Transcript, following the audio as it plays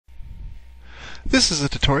This is a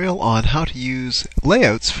tutorial on how to use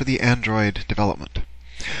layouts for the Android development.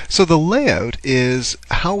 So the layout is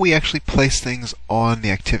how we actually place things on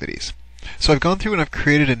the activities. So I've gone through and I've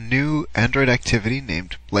created a new Android activity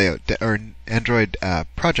named Android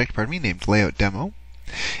project, named Layout Demo.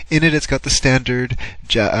 In it, it's got the standard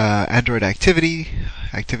Android activity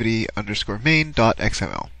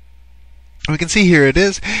 _main.xml. We can see here it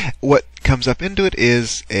is. What comes up into it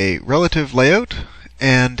is a relative layout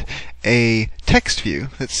and a text view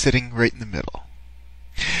that's sitting right in the middle.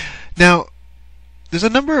 Now, there's a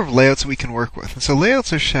number of layouts that we can work with, and so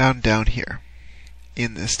layouts are shown down here.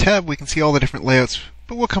 In this tab, we can see all the different layouts,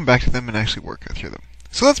 but we'll come back to them and actually work through them.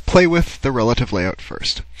 So let's play with the relative layout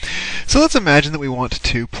first. So let's imagine that we want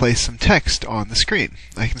to place some text on the screen.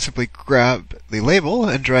 I can simply grab the label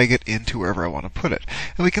and drag it into wherever I want to put it.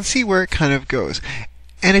 And we can see where it kind of goes.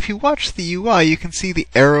 And if you watch the UI, you can see the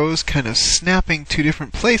arrows kind of snapping to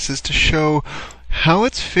different places to show how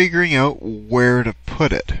it's figuring out where to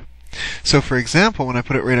put it. So for example, when I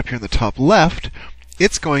put it right up here in the top left,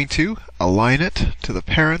 it's going to align it to the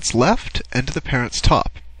parent's left and to the parent's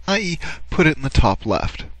top, i.e. put it in the top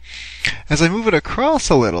left. As I move it across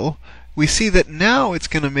a little, we see that now it's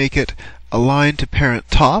going to make it aligned to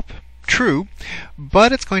parent top, true,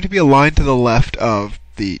 but it's going to be aligned to the left of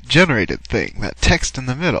the generated thing, that text in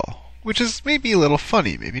the middle, which is maybe a little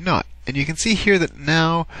funny, maybe not. And you can see here that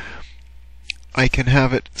now I can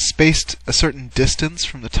have it spaced a certain distance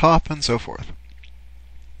from the top and so forth.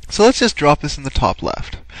 So let's just drop this in the top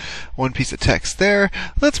left. One piece of text there.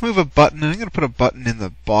 Let's move a button, and I'm going to put a button in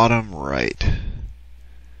the bottom right.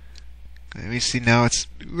 And we see now it's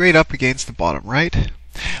right up against the bottom right.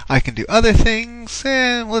 I can do other things,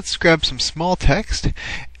 and let's grab some small text,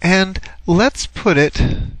 and let's put it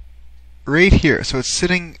right here. So it's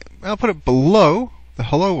sitting, I'll put it below the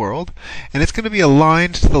hello world, and it's going to be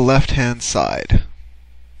aligned to the left-hand side.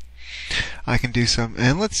 I can do some,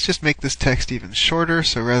 and let's just make this text even shorter,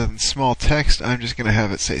 so rather than small text, I'm just going to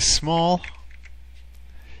have it say small.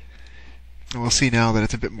 And we'll see now that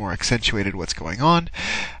it's a bit more accentuated what's going on.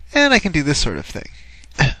 And I can do this sort of thing.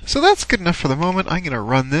 So that's good enough for the moment. I'm going to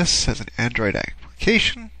run this as an Android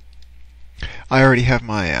application. I already have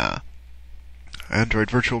my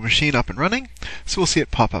Android virtual machine up and running, so we'll see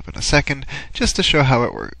it pop up in a second, just to show how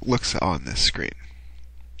it looks on this screen.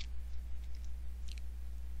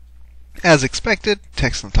 As expected,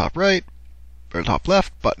 text on the top right, or top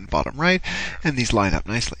left, button bottom right, and these line up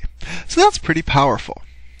nicely. So that's pretty powerful.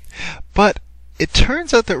 But it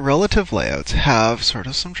turns out that relative layouts have sort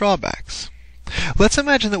of some drawbacks. Let's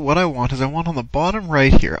imagine that what I want is on the bottom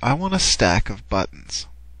right here, I want a stack of buttons.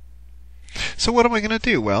 So what am I going to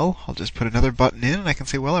do? Well, I'll just put another button in, and I can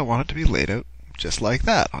say, well, I want it to be laid out just like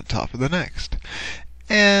that, on top of the next.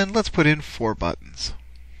 And let's put in 4 buttons.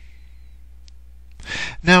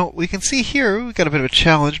 Now, we can see here we've got a bit of a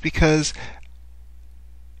challenge because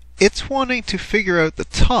it's wanting to figure out the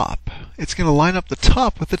top. It's going to line up the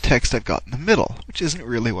top with the text I've got in the middle, which isn't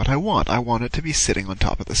really what I want. I want it to be sitting on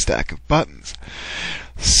top of the stack of buttons.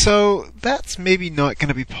 So that's maybe not going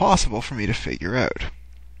to be possible for me to figure out.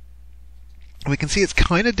 We can see it's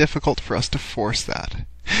kind of difficult for us to force that.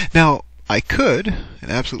 Now, I could,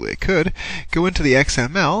 and absolutely I could, go into the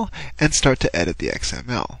XML and start to edit the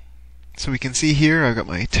XML. So we can see here I've got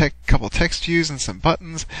my couple text views and some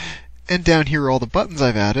buttons, and down here are all the buttons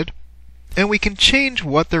I've added, and we can change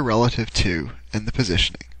what they're relative to and the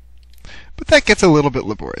positioning. But that gets a little bit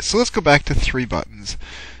laborious, so let's go back to 3 buttons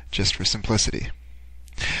just for simplicity.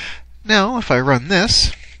 Now, if I run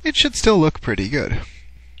this, it should still look pretty good.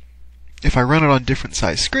 If I run it on different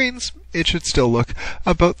size screens, it should still look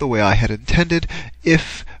about the way I had intended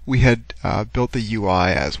if we had built the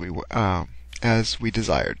UI as we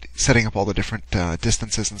desired, setting up all the different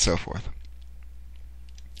distances and so forth.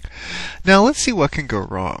 Now let's see what can go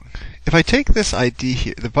wrong. If I take this ID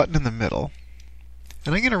here, the button in the middle,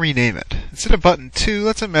 and I'm going to rename it. Instead of button 2,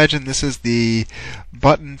 let's imagine this is the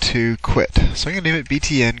button to quit. So I'm going to name it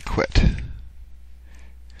BTN quit.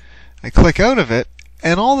 I click out of it,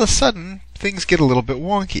 and all of a sudden, things get a little bit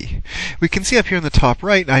wonky. We can see up here in the top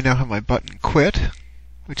right, I now have my button quit,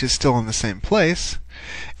 which is still in the same place,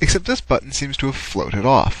 except this button seems to have floated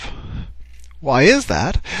off. Why is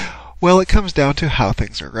that? Well, it comes down to how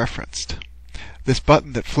things are referenced. This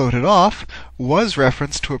button that floated off was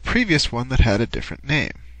referenced to a previous one that had a different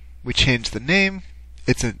name. We changed the name,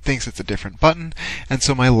 it thinks it's a different button, and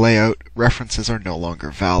so my layout references are no longer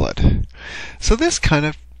valid. So this kind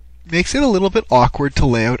of makes it a little bit awkward to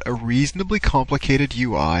lay out a reasonably complicated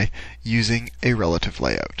UI using a relative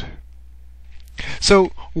layout.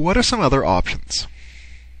 So, what are some other options?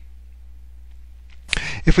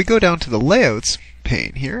 If we go down to the Layouts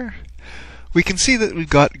pane here, we can see that we've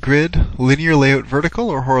got grid, linear layout vertical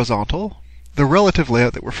or horizontal, the relative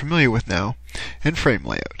layout that we're familiar with now, and frame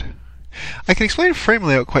layout. I can explain frame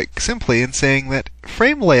layout quite simply in saying that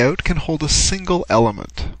frame layout can hold a single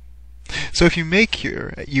element. So if you make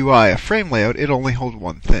your UI a frame layout, it only holds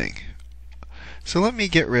one thing. So let me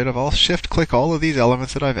get rid of, I'll shift click all of these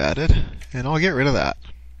elements that I've added, and I'll get rid of that.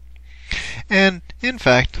 And in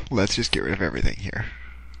fact, let's just get rid of everything here.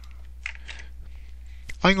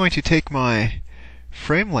 I'm going to take my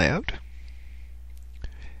frame layout,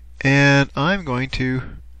 and I'm going to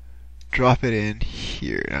drop it in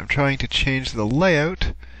here. And I'm trying to change the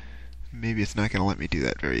layout. Maybe it's not going to let me do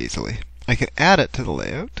that very easily. I can add it to the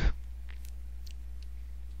layout.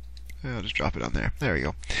 I'll just drop it on there. There we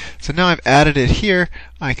go. So now I've added it here.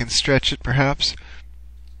 I can stretch it perhaps.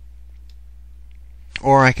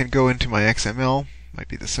 Or I can go into my XML, might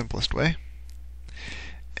be the simplest way.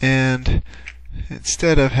 And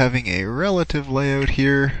instead of having a relative layout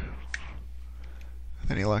here, with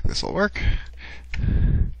any luck this will work,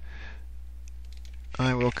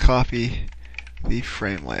 I will copy the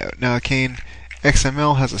frame layout. Now again,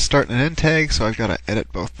 XML has a start and an end tag, so I've got to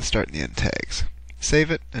edit both the start and the end tags. Save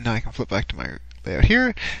it, and now I can flip back to my layout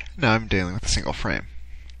here. Now I'm dealing with a single frame.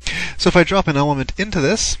 So if I drop an element into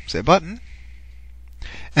this, say a button,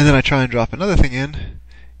 and then I try and drop another thing in,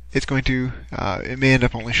 it's going to, it may end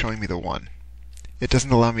up only showing me the one. It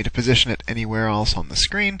doesn't allow me to position it anywhere else on the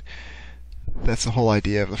screen. That's the whole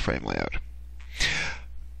idea of the frame layout.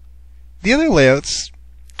 The other layouts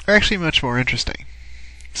are actually much more interesting.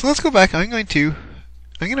 So let's go back. I'm going to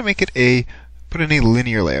make it put in a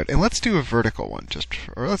linear layout, and let's do a vertical one.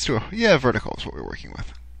 Vertical is what we're working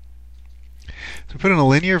with. So put in a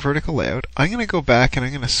linear vertical layout. I'm going to go back and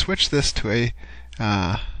I'm going to switch this to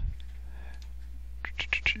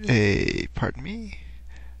pardon me.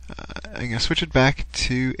 I'm going to switch it back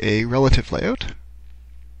to a relative layout.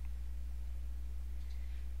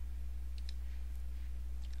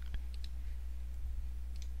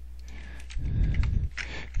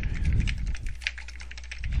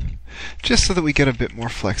 Just so that we get a bit more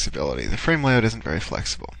flexibility. The frame layout isn't very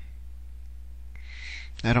flexible.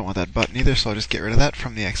 I don't want that button either, so I'll just get rid of that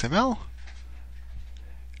from the XML.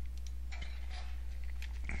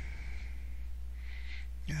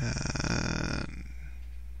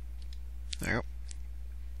 There we go.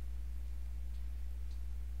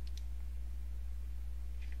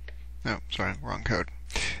 No, sorry, wrong code.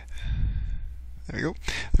 There we go.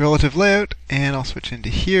 The relative layout, and I'll switch into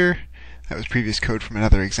here. That was previous code from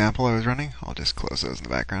another example I was running. I'll just close those in the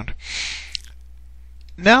background.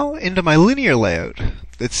 Now, into my linear layout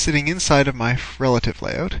that's sitting inside of my relative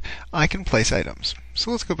layout, I can place items.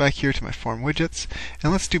 So let's go back here to my form widgets,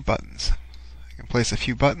 and let's do buttons. I can place a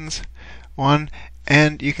few buttons. One,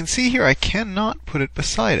 and you can see here I cannot put it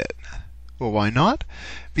beside it. Well, why not?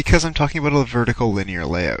 Because I'm talking about a vertical linear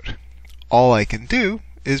layout. All I can do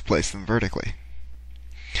is place them vertically.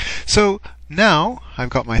 So now I've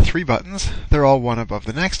got my 3 buttons. They're all one above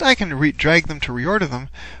the next. I can drag them to reorder them,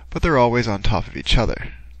 but they're always on top of each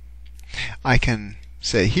other. I can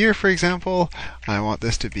say here, for example, I want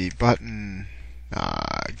this to be button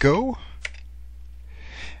go,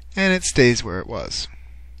 and it stays where it was.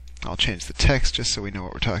 I'll change the text just so we know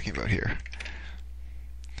what we're talking about here.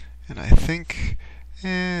 And I think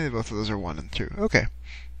both of those are 1 and 2. Okay.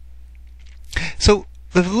 So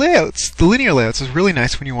the linear layouts is really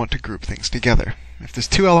nice when you want to group things together. If there's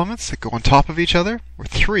 2 elements that go on top of each other, or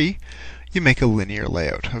 3, you make a linear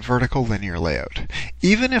layout, a vertical linear layout.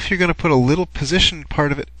 Even if you're going to put a little positioned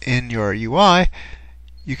part of it in your UI,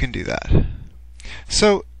 you can do that.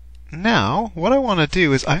 So now, what I want to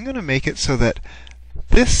do is I'm going to make it so that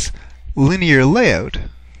this linear layout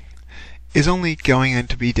is only going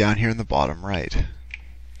to be down here in the bottom right.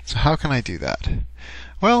 So how can I do that?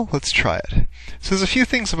 Well, let's try it. So there's a few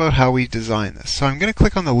things about how we design this. So I'm going to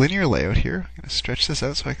click on the linear layout here. I'm going to stretch this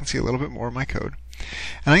out so I can see a little bit more of my code.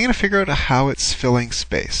 And I'm going to figure out how it's filling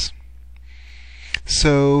space.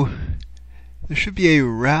 So there should be a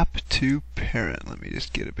wrap to parent. Let me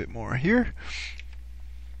just get a bit more here.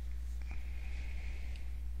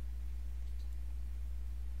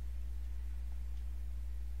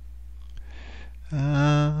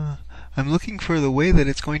 I'm looking for the way that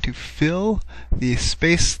it's going to fill the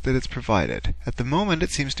space that it's provided. At the moment, it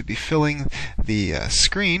seems to be filling the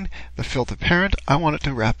screen, the fill to parent. I want it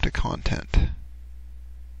to wrap to content.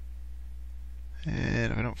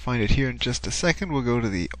 And if I don't find it here in just a second, we'll go to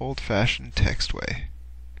the old-fashioned text way.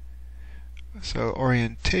 So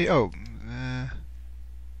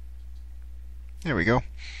there we go.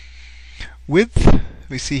 Width,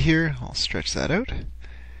 we see here, I'll stretch that out.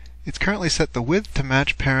 It's currently set the width to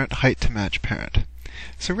match parent, height to match parent.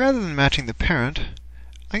 So rather than matching the parent,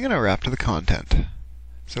 I'm going to wrap to the content.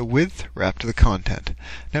 So width, wrap to the content.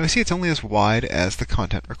 Now we see it's only as wide as the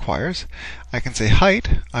content requires. I can say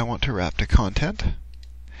height, I want to wrap to content.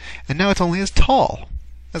 And now it's only as tall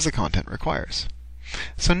as the content requires.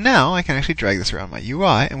 So now I can actually drag this around my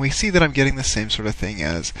UI, and we see that I'm getting the same sort of thing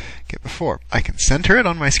as before. I can center it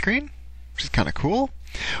on my screen, which is kind of cool.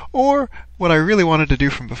 Or what I really wanted to do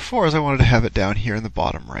from before is I wanted to have it down here in the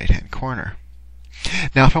bottom right-hand corner.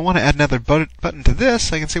 Now if I want to add another button to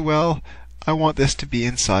this, I can say, well, I want this to be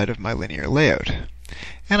inside of my linear layout.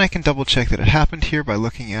 And I can double check that it happened here by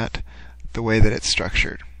looking at the way that it's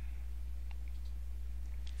structured.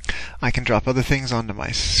 I can drop other things onto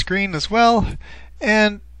my screen as well,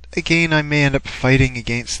 and again I may end up fighting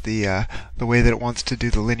against the way that it wants to do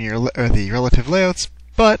the linear or the relative layouts,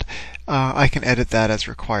 but I can edit that as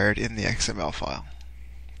required in the XML file.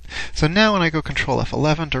 So now when I go Control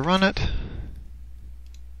F11 to run it,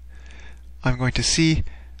 I'm going to see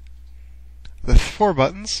the 4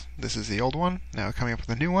 buttons. This is the old one, now coming up with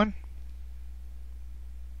a new one.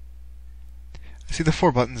 I see the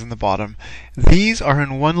 4 buttons in the bottom. These are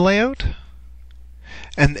in one layout,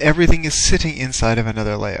 and everything is sitting inside of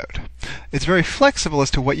another layout. It's very flexible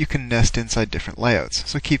as to what you can nest inside different layouts,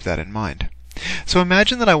 so keep that in mind. So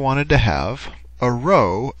imagine that I wanted to have a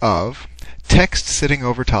row of text sitting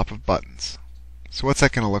over top of buttons. So what's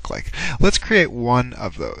that going to look like? Let's create one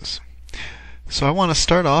of those. So I want to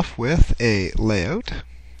start off with a layout.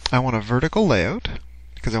 I want a vertical layout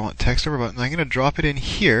because I want text over buttons. I'm going to drop it in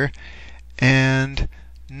here, and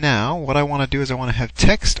now what I want to do is I want to have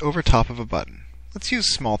text over top of a button. Let's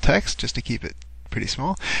use small text just to keep it pretty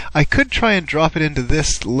small. I could try and drop it into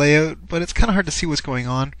this layout, but it's kind of hard to see what's going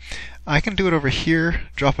on. I can do it over here,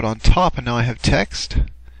 drop it on top, and now I have text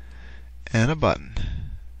and a button.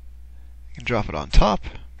 I can drop it on top,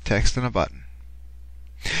 text and a button.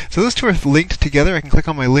 So those two are linked together. I can click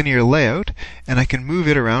on my linear layout, and I can move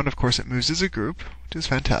it around. Of course, it moves as a group, which is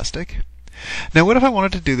fantastic. Now, what if I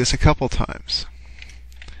wanted to do this a couple times?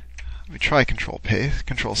 Let me try Control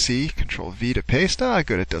C, Control V to paste. Ah,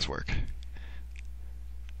 good, it does work.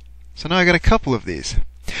 So now I got a couple of these.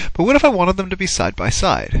 But what if I wanted them to be side by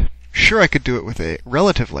side? Sure, I could do it with a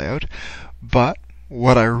relative layout, but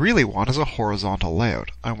what I really want is a horizontal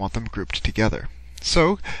layout. I want them grouped together.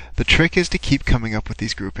 So the trick is to keep coming up with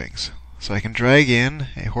these groupings. So I can drag in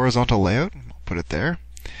a horizontal layout, I'll put it there,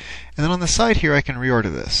 and then on the side here I can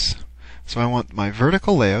reorder this. So I want my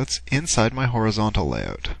vertical layouts inside my horizontal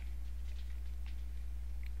layout.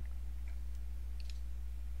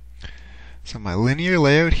 So my linear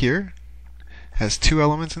layout here has 2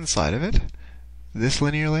 elements inside of it, this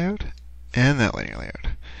linear layout and that linear layout.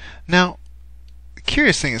 Now, the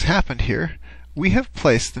curious thing has happened here. We have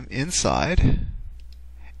placed them inside,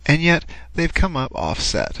 and yet they've come up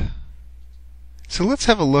offset. So let's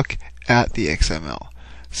have a look at the XML.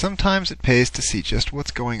 Sometimes it pays to see just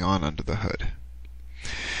what's going on under the hood.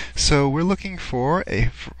 So we're looking for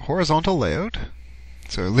a horizontal layout,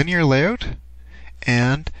 so a linear layout,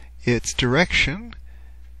 and its direction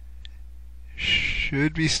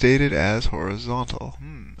should be stated as horizontal.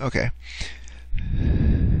 Okay.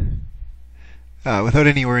 Without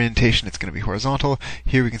any orientation, it's going to be horizontal.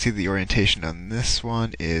 Here we can see the orientation on this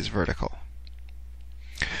one is vertical.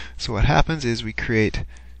 So what happens is we create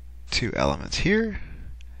 2 elements here,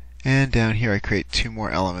 and down here I create 2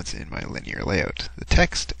 more elements in my linear layout, the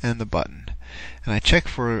text and the button. And I check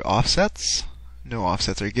for offsets. No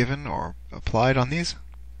offsets are given or applied on these.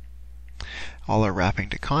 All are wrapping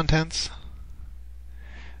to contents.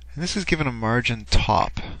 And this is given a margin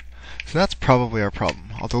top. So that's probably our problem.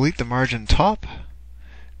 I'll delete the margin top,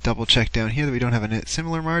 double check down here that we don't have a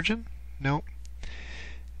similar margin. Nope.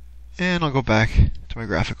 And I'll go back to my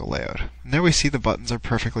graphical layout. And there we see the buttons are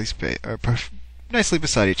perfectly nicely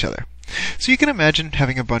beside each other. So you can imagine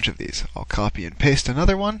having a bunch of these. I'll copy and paste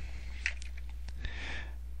another one.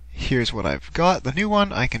 Here's what I've got. The new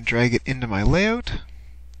one, I can drag it into my layout.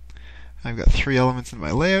 I've got 3 elements in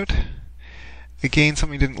my layout. Again,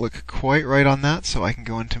 something didn't look quite right on that, so I can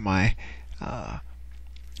go into my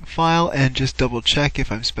file and just double check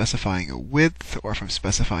if I'm specifying a width or if I'm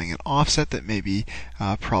specifying an offset that may be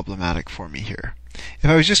problematic for me here. If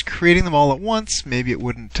I was just creating them all at once, maybe it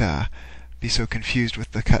wouldn't be so confused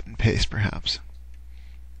with the cut and paste perhaps.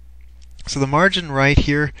 So the margin right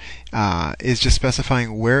here is just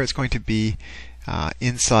specifying where it's going to be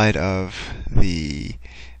inside of the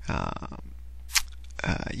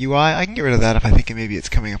UI. I can get rid of that if I think maybe it's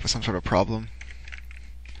coming up with some sort of problem.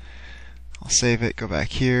 I'll save it, go back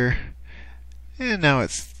here, And now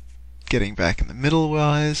it's getting back in the middle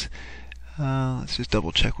wise. Let's just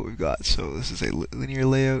double check what we've got. So this is a linear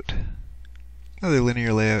layout, another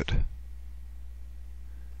linear layout,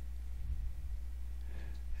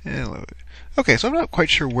 and a little bit. Okay, so I'm not quite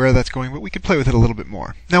sure where that's going, but we could play with it a little bit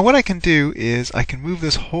more. Now what I can do is I can move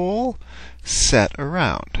this whole set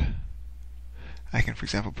around. I can, for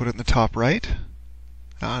example, put it in the top right.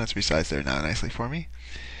 That's resized there now nicely for me.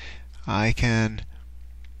 I can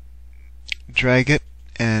drag it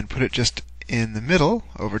and put it just in the middle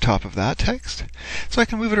over top of that text. So I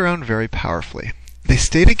can move it around very powerfully. They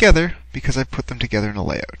stay together because I put them together in a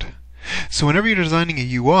layout. So whenever you're designing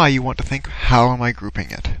a UI, you want to think, how am I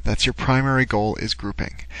grouping it? That's your primary goal, is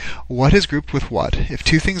grouping. What is grouped with what? If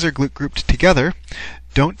two things are grouped together,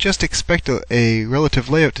 don't just expect a relative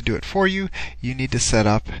layout to do it for you. You need to set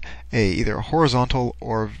up either a horizontal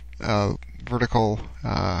or vertical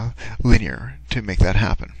linear to make that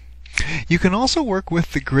happen. You can also work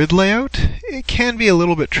with the grid layout. It can be a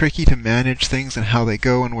little bit tricky to manage things and how they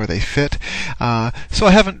go and where they fit. So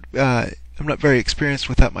I'm not very experienced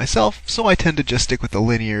with that myself, so I tend to just stick with the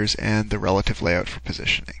linears and the relative layout for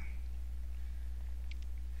positioning.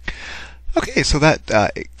 Okay, so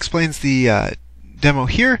that explains the demo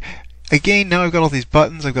here. Again, now I've got all these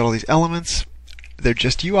buttons, I've got all these elements. They're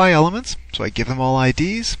just UI elements, so I give them all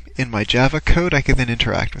IDs. In my Java code, I can then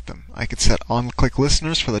interact with them. I could set on-click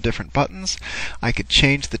listeners for the different buttons. I could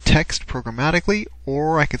change the text programmatically,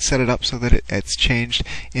 or I could set it up so that it's changed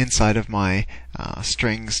inside of my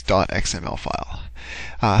strings.xml file.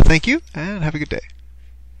 Thank you, and have a good day.